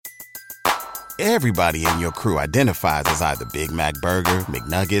Everybody in your crew identifies as either Big Mac Burger,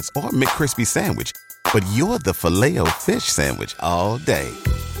 McNuggets, or McCrispy Sandwich. But you're the Filet-O-Fish Sandwich all day.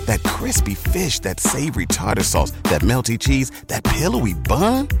 That crispy fish, that savory tartar sauce, that melty cheese, that pillowy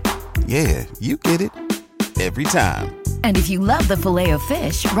bun. Yeah, you get it. Every time. And if you love the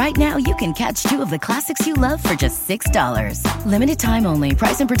Filet-O-Fish, right now you can catch two of the classics you love for just $6. Limited time only.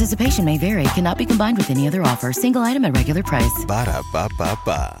 Price and participation may vary. Cannot be combined with any other offer. Single item at regular price.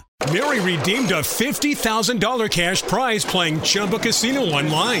 Ba-da-ba-ba-ba. Mary redeemed a $50,000 cash prize playing Chumba Casino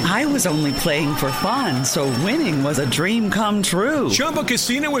online. I was only playing for fun, so winning was a dream come true. Chumba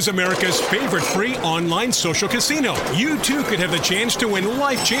Casino is America's favorite free online social casino. You, too, could have the chance to win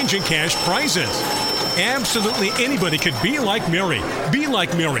life-changing cash prizes. Absolutely anybody could be like Mary. Be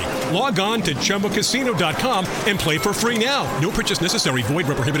like Mary. Log on to ChumbaCasino.com and play for free now. No purchase necessary. Void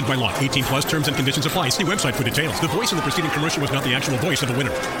where prohibited by law. 18 plus terms and conditions apply. See website for details. The voice in the preceding commercial was not the actual voice of the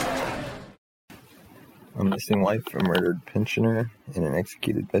winner. A missing wife, a murdered pensioner, and an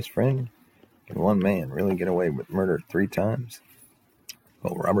executed best friend. Can one man really get away with murder 3 times?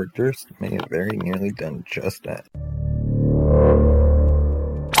 Well, Robert Durst may have very nearly done just that.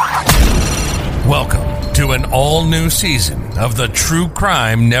 Welcome to an all-new season of the True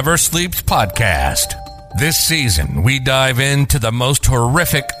Crime Never Sleeps podcast. This season, we dive into the most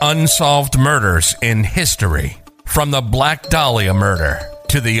horrific unsolved murders in history. From the Black Dahlia murder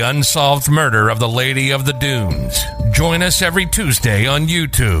to the unsolved murder of the Lady of the Dunes. Join us every Tuesday on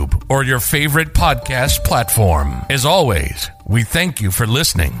YouTube or your favorite podcast platform. As always, we thank you for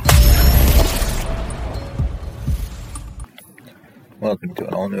listening. Welcome to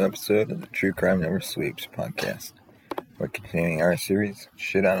an all-new episode of the True Crime Never Sleeps podcast. We're continuing our series,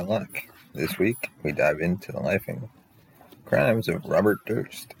 Shit Out of Luck. This week, we dive into the life and crimes of Robert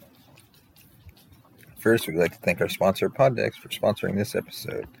Durst. First, we'd like to thank our sponsor, Poddex, for sponsoring this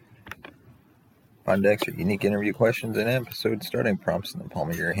episode. Poddex are unique interview questions and episode starting prompts in the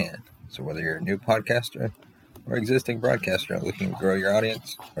palm of your hand. So whether you're a new podcaster or existing broadcaster looking to grow your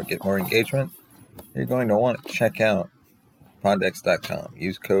audience or get more engagement, you're going to want to check out Poddex.com.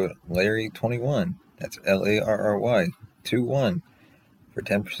 Use code Larry21, that's Larry 21, for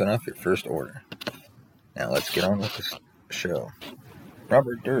 10% off your first order. Now let's get on with the show.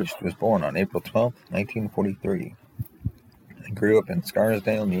 Robert Durst was born on April 12, 1943, and grew up in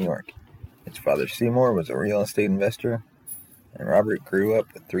Scarsdale, New York. His father, Seymour, was a real estate investor, and Robert grew up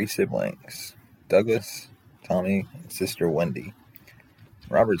with 3 siblings, Douglas, Tommy, and sister Wendy.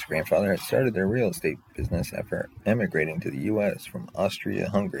 Robert's grandfather had started their real estate business after emigrating to the U.S. from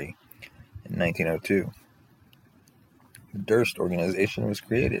Austria-Hungary in 1902. The Durst organization was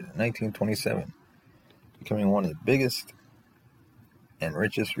created in 1927, becoming one of the biggest and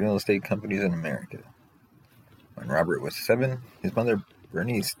richest real estate companies in America. When Robert was 7, his mother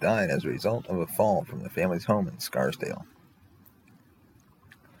Bernice died as a result of a fall from the family's home in Scarsdale.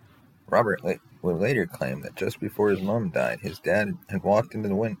 Robert would later claim that just before his mom died, his dad had walked into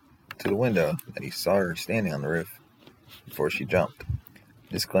the window that he saw her standing on the roof before she jumped.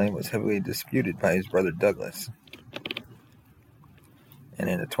 This claim was heavily disputed by his brother Douglas. And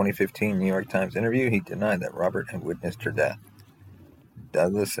in a 2015 New York Times interview, he denied that Robert had witnessed her death.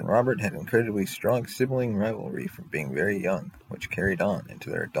 Douglas and Robert had incredibly strong sibling rivalry from being very young, which carried on into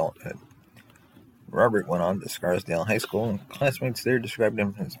their adulthood. Robert went on to Scarsdale High School, and classmates there described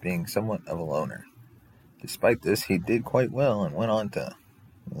him as being somewhat of a loner. Despite this, he did quite well and went on to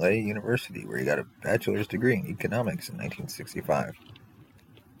Lay University, where he got a bachelor's degree in economics in 1965.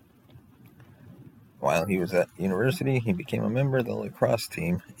 While he was at university, he became a member of the lacrosse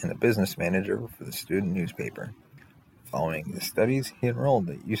team and the business manager for the student newspaper. Following his studies, he enrolled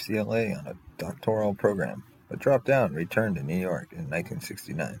at UCLA on a doctoral program, but dropped out and returned to New York in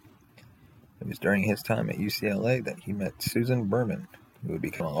 1969. It was during his time at UCLA that he met Susan Berman, who would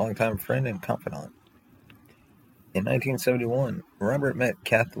become a longtime friend and confidant. In 1971, Robert met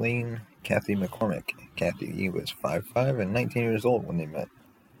Kathy McCormick. Kathy was 5'5" and 19 years old when they met.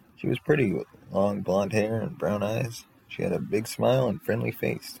 She was pretty, with long blonde hair and brown eyes. She had a big smile and friendly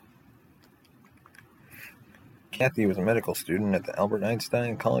face. Kathy was a medical student at the Albert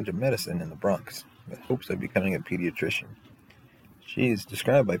Einstein College of Medicine in the Bronx, with hopes of becoming a pediatrician. She is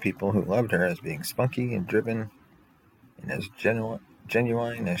described by people who loved her as being spunky and driven, and as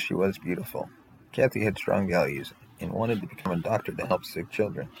genuine as she was beautiful. Kathy had strong values and wanted to become a doctor to help sick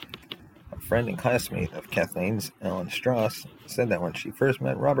children. A friend and classmate of Kathleen's, Ellen Strauss, said that when she first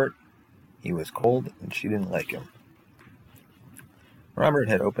met Robert, he was cold and she didn't like him. Robert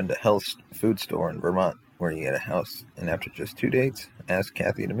had opened a health food store in Vermont, where he had a house, and after just 2 dates, asked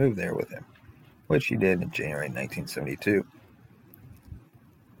Kathy to move there with him, which she did in January 1972.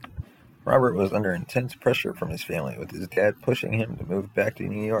 Robert was under intense pressure from his family, with his dad pushing him to move back to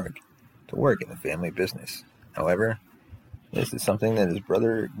New York to work in the family business. However, this is something that his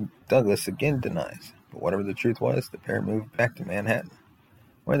brother Douglas again denies. But whatever the truth was, the pair moved back to Manhattan,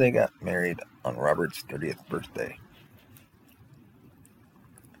 where they got married on Robert's 30th birthday.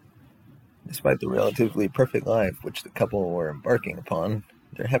 Despite the relatively perfect life which the couple were embarking upon,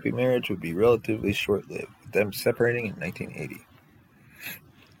 their happy marriage would be relatively short-lived, with them separating in 1980.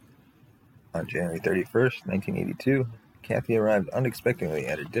 On January 31st, 1982, Kathy arrived unexpectedly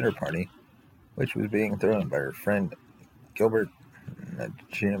at a dinner party, which was being thrown by her friend Gilbert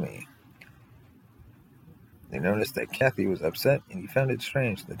Najimy. They noticed that Kathy was upset, and he found it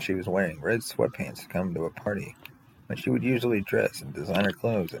strange that she was wearing red sweatpants to come to a party, when she would usually dress in designer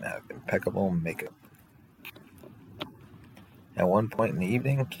clothes and have impeccable makeup. At one point in the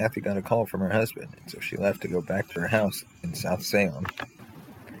evening, Kathy got a call from her husband, and so she left to go back to her house in South Salem.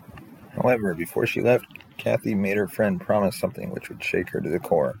 However, before she left, Kathy made her friend promise something which would shake her to the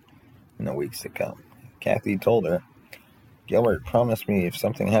core in the weeks to come. Kathy told her, "Gilbert promised me if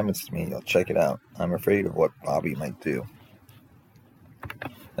something happens to me, you'll check it out. I'm afraid of what Bobby might do."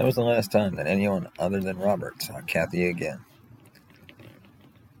 That was the last time that anyone other than Robert saw Kathy again.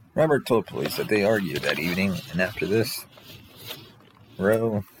 Robert told police that they argued that evening, and after this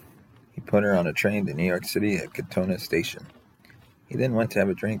row, he put her on a train to New York City at Katona Station. He then went to have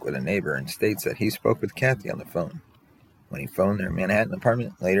a drink with a neighbor and states that he spoke with Kathy on the phone. When he phoned their Manhattan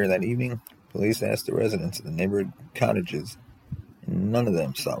apartment later that evening, police asked the residents of the neighborhood cottages, and none of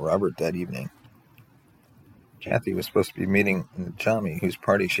them saw Robert that evening. Kathy was supposed to be meeting Najimy, whose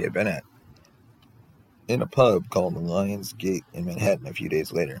party she had been at, in a pub called the Lion's Gate in Manhattan a few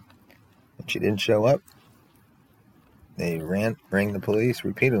days later. When she didn't show up, they rang the police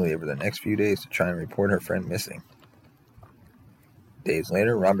repeatedly over the next few days to try and report her friend missing. Days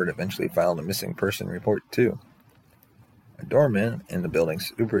later, Robert eventually filed a missing person report too. A doorman and the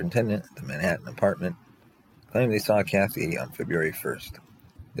building's superintendent at the Manhattan apartment claimed they saw Kathy on February 1st.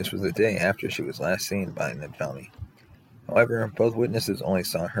 This was the day after she was last seen by Najimy. However, both witnesses only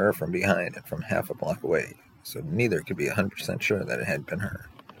saw her from behind and from half a block away, so neither could be 100% sure that it had been her.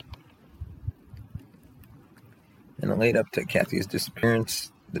 In the lead up to Kathy's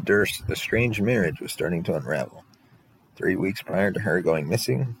disappearance, the Durst, the strange marriage was starting to unravel. 3 weeks prior to her going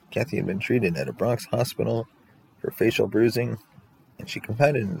missing, Kathy had been treated at a Bronx hospital for facial bruising, and she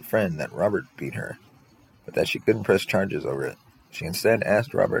confided in a friend that Robert beat her, but that she couldn't press charges over it. She instead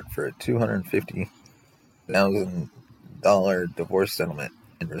asked Robert for a $250,000 divorce settlement.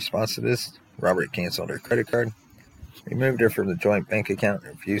 In response to this, Robert canceled her credit card, removed her from the joint bank account,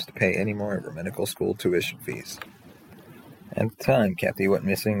 and refused to pay any more of her medical school tuition fees. At the time Kathy went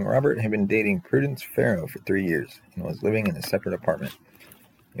missing, Robert had been dating Prudence Farrow for 3 years and was living in a separate apartment.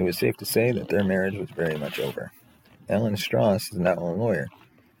 It was safe to say that their marriage was very much over. Ellen Strauss is now a lawyer.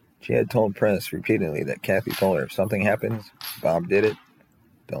 She had told press repeatedly that Kathy told her if something happens, Bob did it,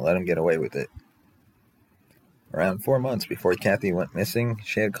 don't let him get away with it. Around 4 months before Kathy went missing,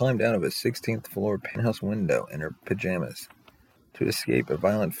 she had climbed out of a 16th floor penthouse window in her pajamas to escape a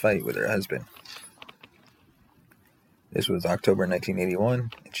violent fight with her husband. This was October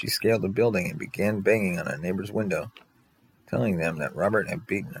 1981, and she scaled the building and began banging on a neighbor's window, telling them that Robert had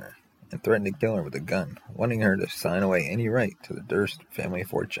beaten her and threatened to kill her with a gun, wanting her to sign away any right to the Durst family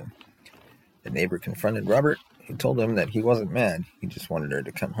fortune. The neighbor confronted Robert. He told him that he wasn't mad, he just wanted her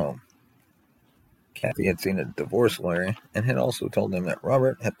to come home. Kathy had seen a divorce lawyer and had also told him that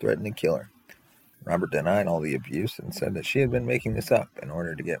Robert had threatened to kill her. Robert denied all the abuse and said that she had been making this up in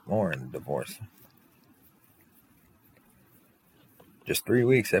order to get more in the divorce. Just 3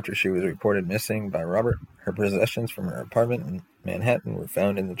 weeks after she was reported missing by Robert, her possessions from her apartment in Manhattan were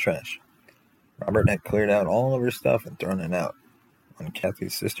found in the trash. Robert had cleared out all of her stuff and thrown it out. When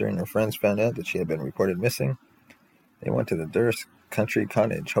Kathy's sister and her friends found out that she had been reported missing, they went to the Durst country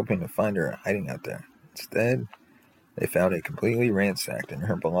cottage hoping to find her hiding out there. Instead, they found it completely ransacked and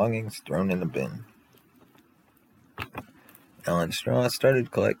her belongings thrown in a bin. Ellen Strauss started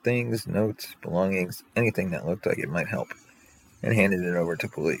to collect things, notes, belongings, anything that looked like it might help, and handed it over to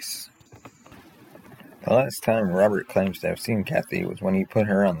police. The last time Robert claims to have seen Kathy was when he put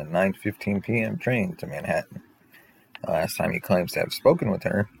her on the 9:15 p.m. train to Manhattan. The last time he claims to have spoken with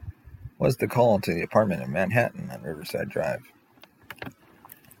her was the call to the apartment in Manhattan on Riverside Drive.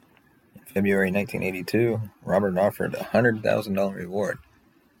 In February 1982, Robert offered a $100,000 reward,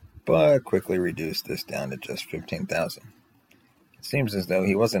 but quickly reduced this down to just $15,000. It seems as though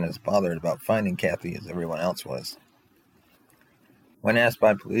he wasn't as bothered about finding Kathy as everyone else was. When asked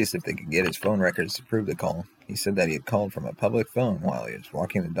by police if they could get his phone records to prove the call, he said that he had called from a public phone while he was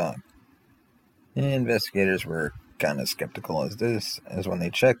walking the dog. Investigators were kind of skeptical as when they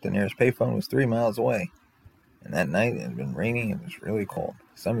checked, the nearest payphone was 3 miles away. And that night it had been raining and it was really cold.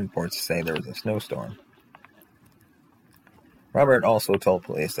 Some reports say there was a snowstorm. Robert also told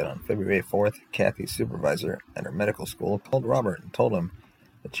police that on February 4th, Kathy's supervisor at her medical school called Robert and told him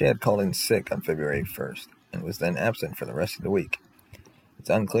that she had called in sick on February 1st and was then absent for the rest of the week. It's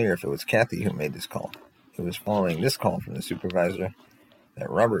unclear if it was Kathy who made this call. It was following this call from the supervisor that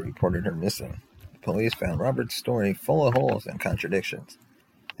Robert reported her missing. The police found Robert's story full of holes and contradictions.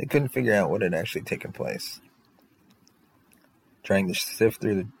 They couldn't figure out what had actually taken place. Trying to sift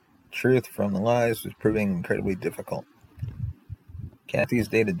through the truth from the lies was proving incredibly difficult. Kathy's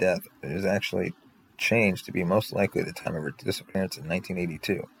date of death is actually changed to be most likely the time of her disappearance in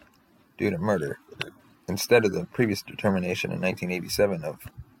 1982 due to murder, instead of the previous determination in 1987 of,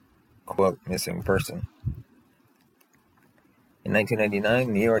 quote, missing person. In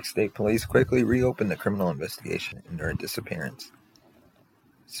 1999, New York State Police quickly reopened the criminal investigation into her disappearance.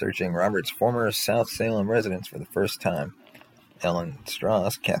 Searching Robert's former South Salem residence for the first time, Ellen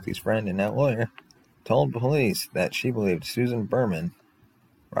Strauss, Kathy's friend and now lawyer, told police that she believed Susan Berman,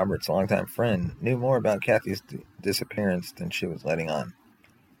 Robert's longtime friend, knew more about Kathy's disappearance than she was letting on.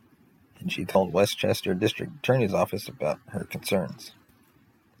 And she told Westchester District Attorney's Office about her concerns.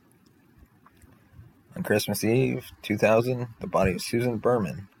 On Christmas Eve, 2000, the body of Susan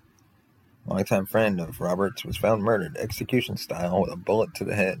Berman, longtime friend of Robert's, was found murdered execution-style with a bullet to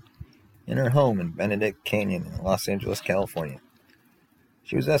the head in her home in Benedict Canyon in Los Angeles, California.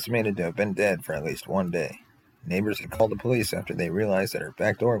 She was estimated to have been dead for at least one day. Neighbors had called the police after they realized that her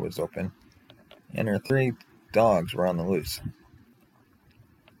back door was open and her 3 dogs were on the loose.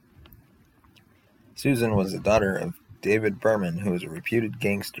 Susan was the daughter of David Berman, who was a reputed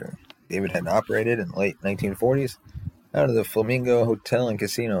gangster. David had operated in the late 1940s out of the Flamingo Hotel and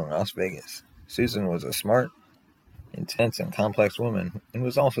Casino in Las Vegas. Susan was a smart, intense, and complex woman and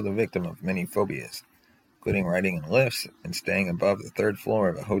was also the victim of many phobias, including riding in lifts and staying above the 3rd floor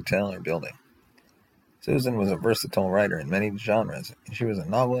of a hotel or building. Susan was a versatile writer in many genres, and she was a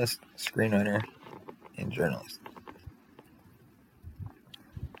novelist, screenwriter, and journalist.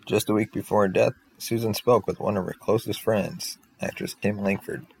 Just a week before her death, Susan spoke with one of her closest friends, actress Kim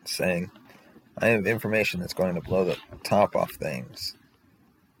Langford, saying, "I have information that's going to blow the top off things."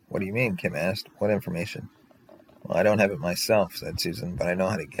 "What do you mean?" Kim asked. "What information?" "Well, I don't have it myself," said Susan, "but I know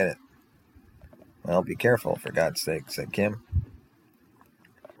how to get it." "Well, be careful, for God's sake," said Kim.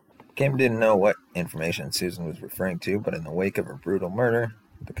 Kim didn't know what information Susan was referring to, but in the wake of her brutal murder,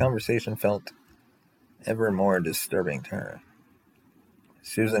 the conversation felt ever more disturbing to her.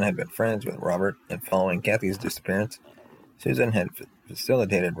 Susan had been friends with Robert, and following Kathy's disappearance, Susan had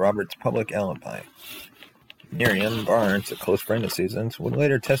facilitated Robert's public alibi. Miriam Barnes, a close friend of Susan's, would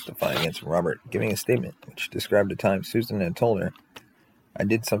later testify against Robert, giving a statement which described a time Susan had told her, "I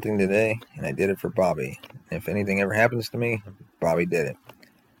did something today, and I did it for Bobby. And if anything ever happens to me, Bobby did it."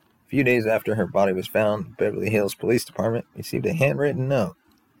 A few days after her body was found, the Beverly Hills Police Department received a handwritten note,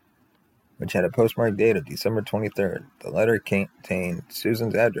 which had a postmark date of December 23rd. The letter contained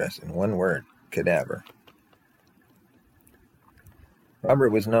Susan's address in one word: cadaver. Robert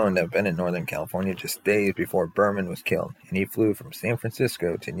was known to have been in Northern California just days before Berman was killed, and he flew from San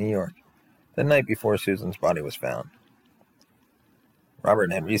Francisco to New York the night before Susan's body was found.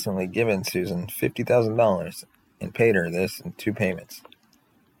 Robert had recently given Susan $50,000 and paid her this in 2 payments.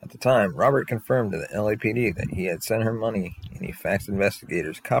 At the time, Robert confirmed to the LAPD that he had sent her money, and he faxed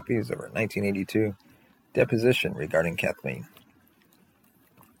investigators copies of her 1982 deposition regarding Kathleen.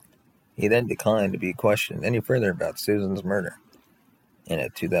 He then declined to be questioned any further about Susan's murder. In a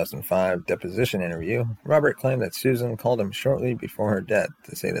 2005 deposition interview, Robert claimed that Susan called him shortly before her death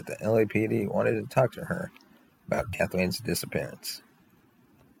to say that the LAPD wanted to talk to her about Kathleen's disappearance.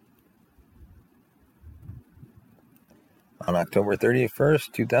 On October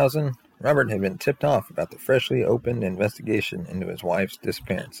 31st, 2000, Robert had been tipped off about the freshly opened investigation into his wife's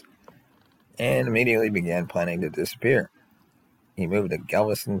disappearance, and immediately began planning to disappear. He moved to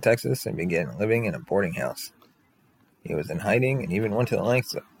Galveston, Texas, and began living in a boarding house. He was in hiding and even went to the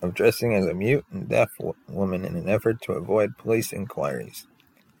lengths of dressing as a mute and deaf woman in an effort to avoid police inquiries.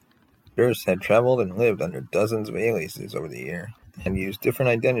 Durst had traveled and lived under dozens of aliases over the year, and had used different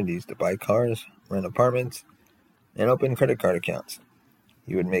identities to buy cars, rent apartments, and open credit card accounts.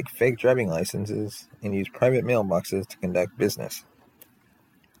 He would make fake driving licenses and use private mailboxes to conduct business.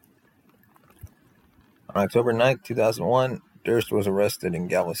 On October 9, 2001, Durst was arrested in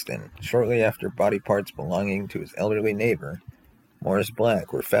Galveston. Shortly after, body parts belonging to his elderly neighbor, Morris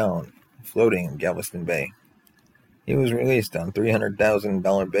Black, were found floating in Galveston Bay. He was released on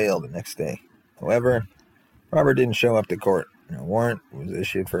 $300,000 bail the next day. However, Robert didn't show up to court, and a warrant was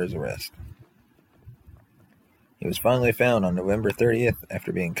issued for his arrest. He was finally found on November 30th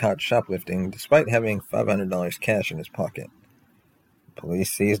after being caught shoplifting despite having $500 cash in his pocket.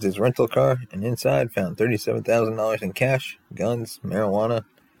 Police seized his rental car and inside found $37,000 in cash, guns, marijuana,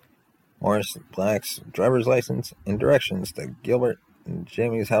 Morris Black's driver's license, and directions to Gilbert and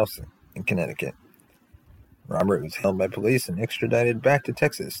Jamie's house in Connecticut. Robert was held by police and extradited back to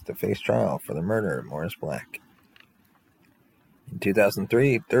Texas to face trial for the murder of Morris Black. In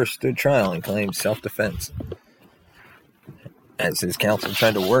 2003, Durst stood trial and claimed self-defense. As his counsel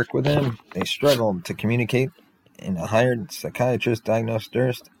tried to work with him, they struggled to communicate, and a hired psychiatrist diagnosed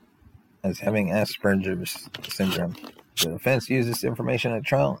Durst as having Asperger's syndrome. The defense used this information at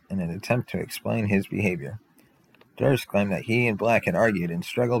trial in an attempt to explain his behavior. Durst claimed that he and Black had argued and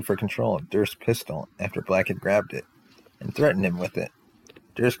struggled for control of Durst's pistol after Black had grabbed it and threatened him with it.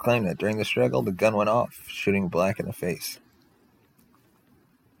 Durst claimed that during the struggle, the gun went off, shooting Black in the face.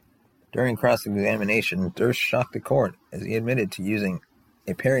 During cross-examination, Durst shocked the court as he admitted to using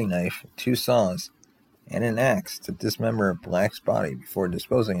a paring knife, 2 saws, and an axe to dismember Black's body before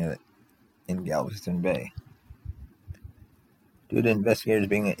disposing of it in Galveston Bay. Due to investigators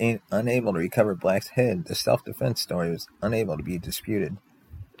being unable to recover Black's head, the self-defense story was unable to be disputed,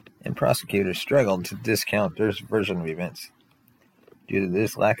 and prosecutors struggled to discount Durst's version of events. Due to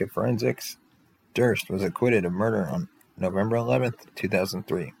this lack of forensics, Durst was acquitted of murder on November 11,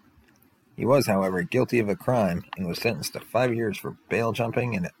 2003. He was, however, guilty of a crime and was sentenced to 5 years for bail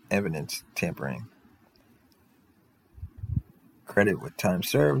jumping and evidence tampering. Credited with time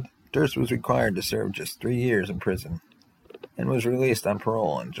served, Durst was required to serve just 3 years in prison and was released on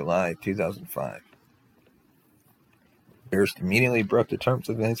parole in July 2005. Durst immediately broke the terms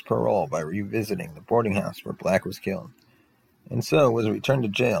of his parole by revisiting the boarding house where Black was killed, and so was returned to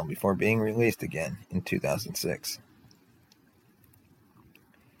jail before being released again in 2006.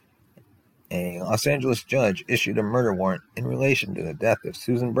 A Los Angeles judge issued a murder warrant in relation to the death of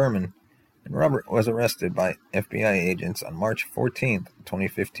Susan Berman, and Robert was arrested by FBI agents on March 14,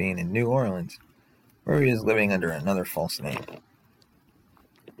 2015 in New Orleans, where he was living under another false name.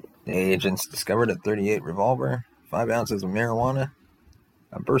 The agents discovered a .38 revolver, 5 ounces of marijuana,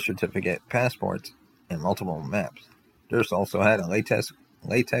 a birth certificate, passports, and multiple maps. Durst also had a latex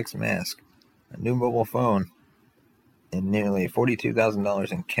mask, a new mobile phone, and nearly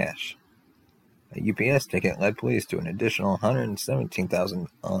 $42,000 in cash. A UPS ticket led police to an additional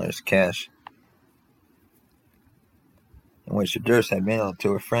 $117,000 cash, in which Durst had mailed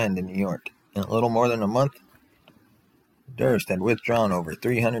to a friend in New York. In a little more than a month, Durst had withdrawn over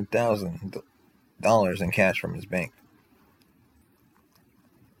 $300,000 in cash from his bank.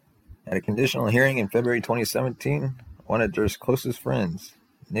 At a conditional hearing in February 2017, one of Durst's closest friends,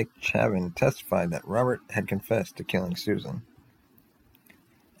 Nick Chavin, testified that Robert had confessed to killing Susan.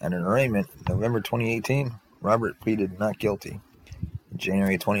 At an arraignment in November 2018, Robert pleaded not guilty. In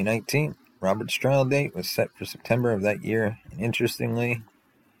January 2019, Robert's trial date was set for September of that year, and interestingly,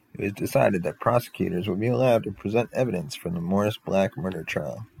 it was decided that prosecutors would be allowed to present evidence from the Morris Black murder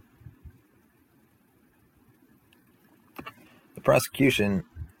trial. The prosecution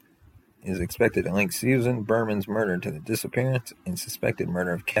is expected to link Susan Berman's murder to the disappearance and suspected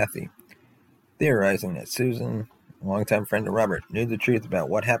murder of Kathy, theorizing that Susan, a longtime friend of Robert, knew the truth about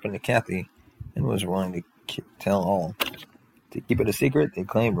what happened to Kathy and was willing to tell all. To keep it a secret, they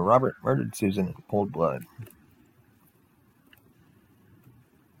claimed Robert murdered Susan in cold blood.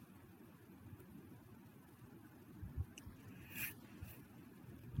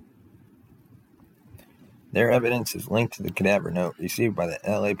 Their evidence is linked to the cadaver note received by the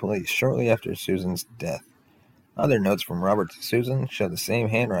LA police shortly after Susan's death. Other notes from Robert to Susan show the same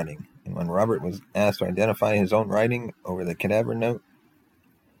handwriting, and when Robert was asked to identify his own writing over the cadaver note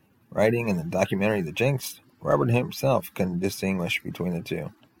writing in the documentary The Jinx, Robert himself couldn't distinguish between the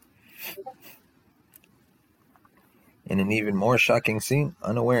two. In an even more shocking scene,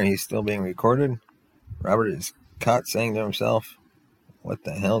 unaware he's still being recorded, Robert is caught saying to himself, "What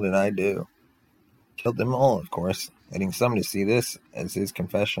the hell did I do?" Killed them all, of course, letting some to see this as his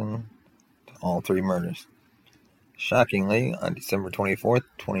confession to all 3 murders. Shockingly, on December 24th,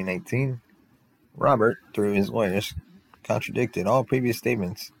 2019, Robert, through his lawyers, contradicted all previous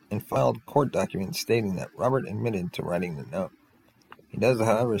statements and filed court documents stating that Robert admitted to writing the note. He does,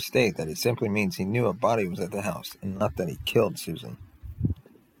 however, state that it simply means he knew a body was at the house and not that he killed Susan.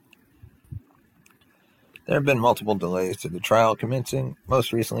 There have been multiple delays to the trial commencing,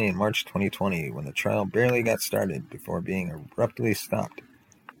 most recently in March 2020, when the trial barely got started before being abruptly stopped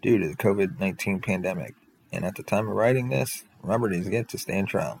due to the COVID-19 pandemic, and at the time of writing this, Robert is yet to stand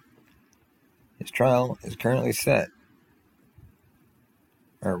trial. His trial is currently set,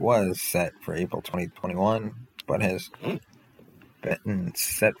 or was set for April 2021, but has been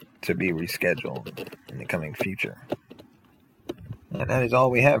set to be rescheduled in the coming future. And that is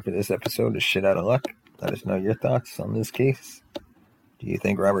all we have for this episode of Shit Out of Luck. Let us know your thoughts on this case. Do you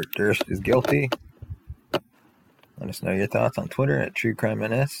think Robert Durst is guilty? Let us know your thoughts on Twitter at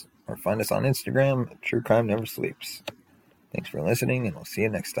TrueCrimeNS, or find us on Instagram at True Crime Never Sleeps. Thanks for listening, and we'll see you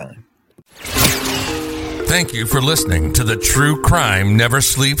next time. Thank you for listening to the True Crime Never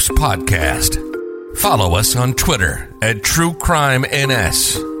Sleeps podcast. Follow us on Twitter at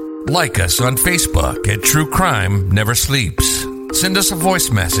TrueCrimeNS. Like us on Facebook at True Crime Never Sleeps. Send us a voice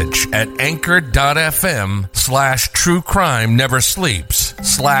message at anchor.fm/True Crime Never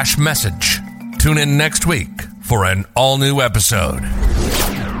Sleeps/message. Tune in next week for an all-new episode.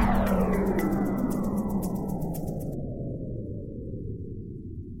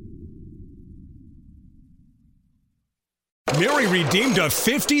 Mary redeemed a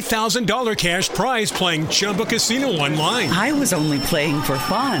 $50,000 cash prize playing Chumba Casino online. I was only playing for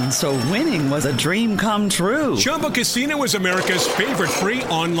fun, so winning was a dream come true. Chumba Casino is America's favorite free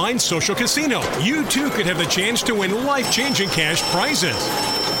online social casino. You too could have the chance to win life-changing cash prizes.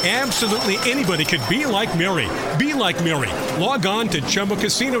 Absolutely anybody could be like Mary. Be like Mary. Log on to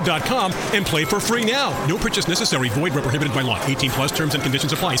ChumbaCasino.com and play for free now. No purchase necessary. Void where prohibited by law. 18 plus terms and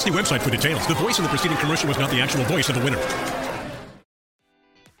conditions apply. See website for details. The voice in the preceding commercial was not the actual voice of the winner.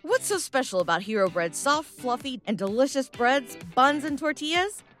 What's so special about Hero Bread's soft, fluffy, and delicious breads, buns, and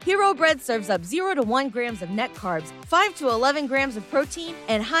tortillas? Hero Bread serves up 0 to 1 grams of net carbs, 5 to 11 grams of protein,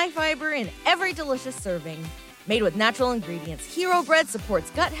 and high fiber in every delicious serving. Made with natural ingredients, Hero Bread supports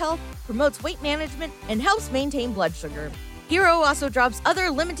gut health, promotes weight management, and helps maintain blood sugar. Hero also drops other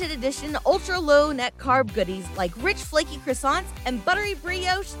limited edition ultra-low net carb goodies like rich flaky croissants and buttery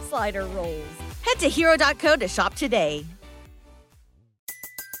brioche slider rolls. Head to hero.co to shop today.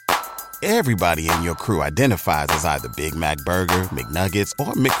 Everybody in your crew identifies as either Big Mac Burger, McNuggets,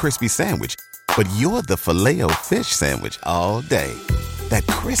 or McCrispy Sandwich. But you're the Filet-O-Fish Sandwich all day. That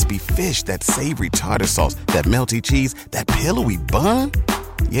crispy fish, that savory tartar sauce, that melty cheese, that pillowy bun.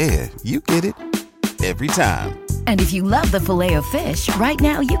 Yeah, you get it. Every time. And if you love the Filet-O-Fish, right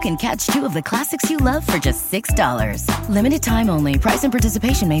now you can catch 2 of the classics you love for just $6. Limited time only. Price and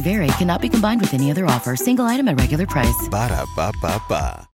participation may vary. Cannot be combined with any other offer. Single item at regular price. Ba-da-ba-ba-ba.